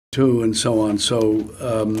too, and so on. So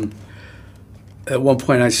at one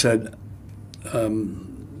point I said,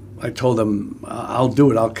 I told them, I'll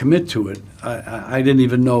do it, I'll commit to it. I didn't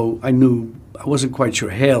even know, I wasn't quite sure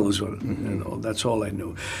Hale is what, that's all I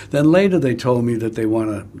knew. Then later they told me that they want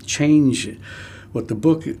to change what the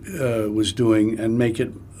book was doing and make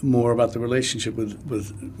it more about the relationship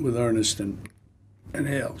with Ernest and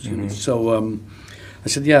Hale. So I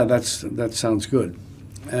said, yeah, that sounds good.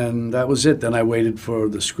 And that was it. Then I waited for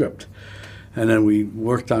the script. And then we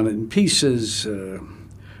worked on it in pieces,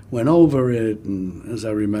 went over it, and as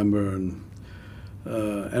I remember, and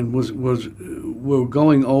we're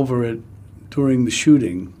going over it during the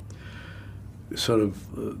shooting, sort of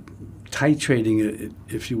titrating it,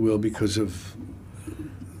 if you will, because of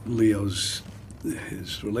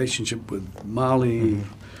his relationship with Molly,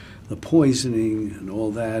 the poisoning and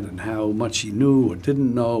all that, and how much he knew or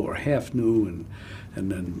didn't know or half knew, and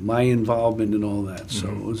then my involvement and all that. So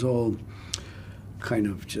it was all kind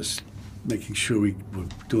of just making sure we were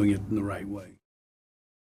doing it in the right way.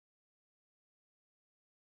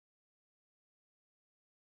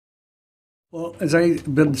 Well, as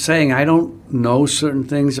I've been saying, I don't know certain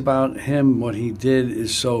things about him. What he did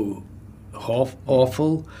is so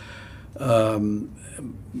awful. There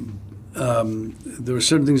were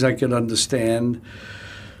certain things I could understand,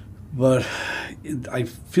 but I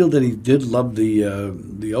feel that he did love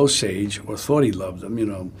the Osage, or thought he loved them, you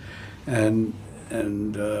know,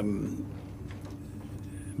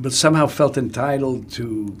 but somehow felt entitled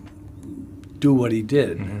to do what he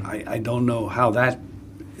did. I don't know how that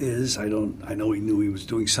is. I know he knew he was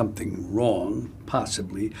doing something wrong,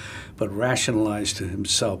 possibly, but rationalized to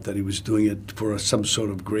himself that he was doing it for some sort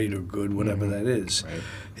of greater good, whatever that is. Right.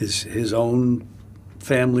 His own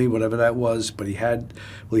family, whatever that was, but he had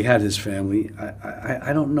his family.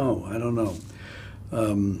 I don't know.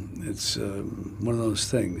 It's one of those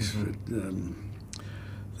things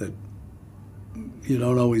that you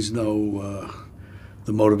don't always know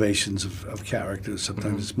the motivations of characters.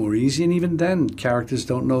 Sometimes it's more easy, and even then, characters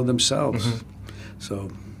don't know themselves. So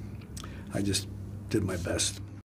I just did my best.